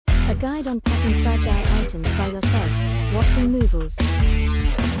A guide on packing fragile items by yourself. What removals?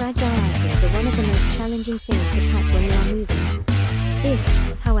 Fragile items are one of the most challenging things to pack when you are moving. If,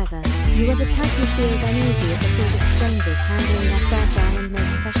 however, you are the type who feels uneasy at the thought of strangers handling their fragile and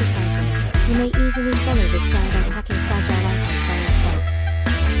most precious items, you may easily follow this guide on packing fragile items by yourself.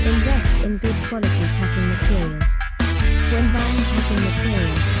 Invest in good quality packing materials. When buying packing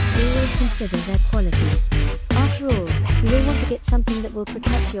materials, always consider their quality. After all, you will want to get something that will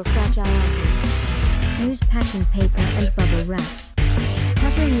protect your fragile items. Use packing paper and bubble wrap.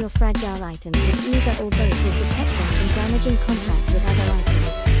 Covering your fragile items with either or both will protect them from damaging contact with other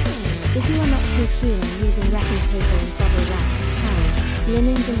items. If you are not too keen on using wrapping paper and bubble wrap, towels,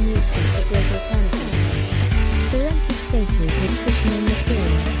 linens and newsprint are great alternatives. Fill empty spaces with cushioning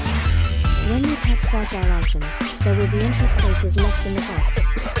materials. When you pack fragile items, there will be empty spaces left in the box.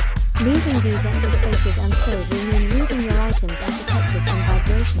 Leaving these empty spaces unfilled will mean leaving your items unprotected from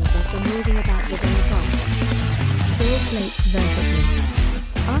vibrations as they're moving about within the box. Store plates vertically.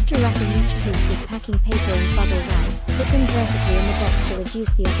 After wrapping each piece with packing paper and bubble wrap, put them vertically in the box to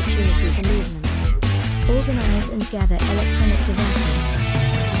reduce the opportunity for movement. Organize and gather electronic devices.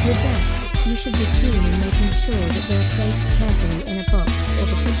 With that, you should be keen in making sure that they are placed carefully in a box or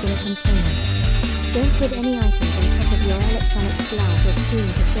particular container. Don't put any items on top of your electronics glass or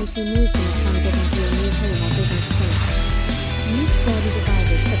screen to safely move them upon getting to your new home or business space. Use sturdy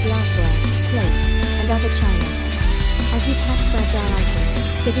dividers for glassware, plates, and other china. As you pack fragile items,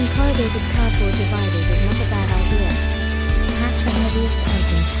 getting corrugated cardboard dividers is not a bad idea. Pack the heaviest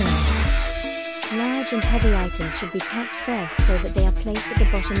items first. Large and heavy items should be packed first so that they are placed at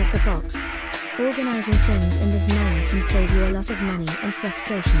the bottom of the box. Organizing things in this manner can save you a lot of money and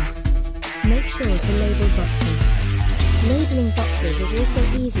frustration. Make sure to label boxes. Labeling boxes is also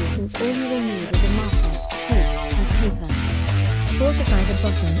easy since all you will need is a marker, tape, and paper. Fortify the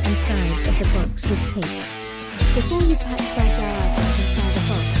bottom and sides of the box with tape. Before you pack fragile items inside a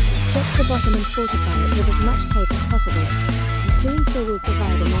box, check the bottom and fortify it with as much tape as possible. Doing so will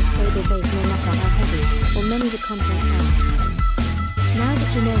provide a more stable base no matter how heavy or many the contents are. Now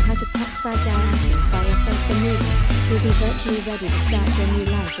that you know how to pack fragile items by yourself for moving, you'll be virtually ready to start your new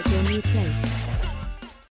life at your new place.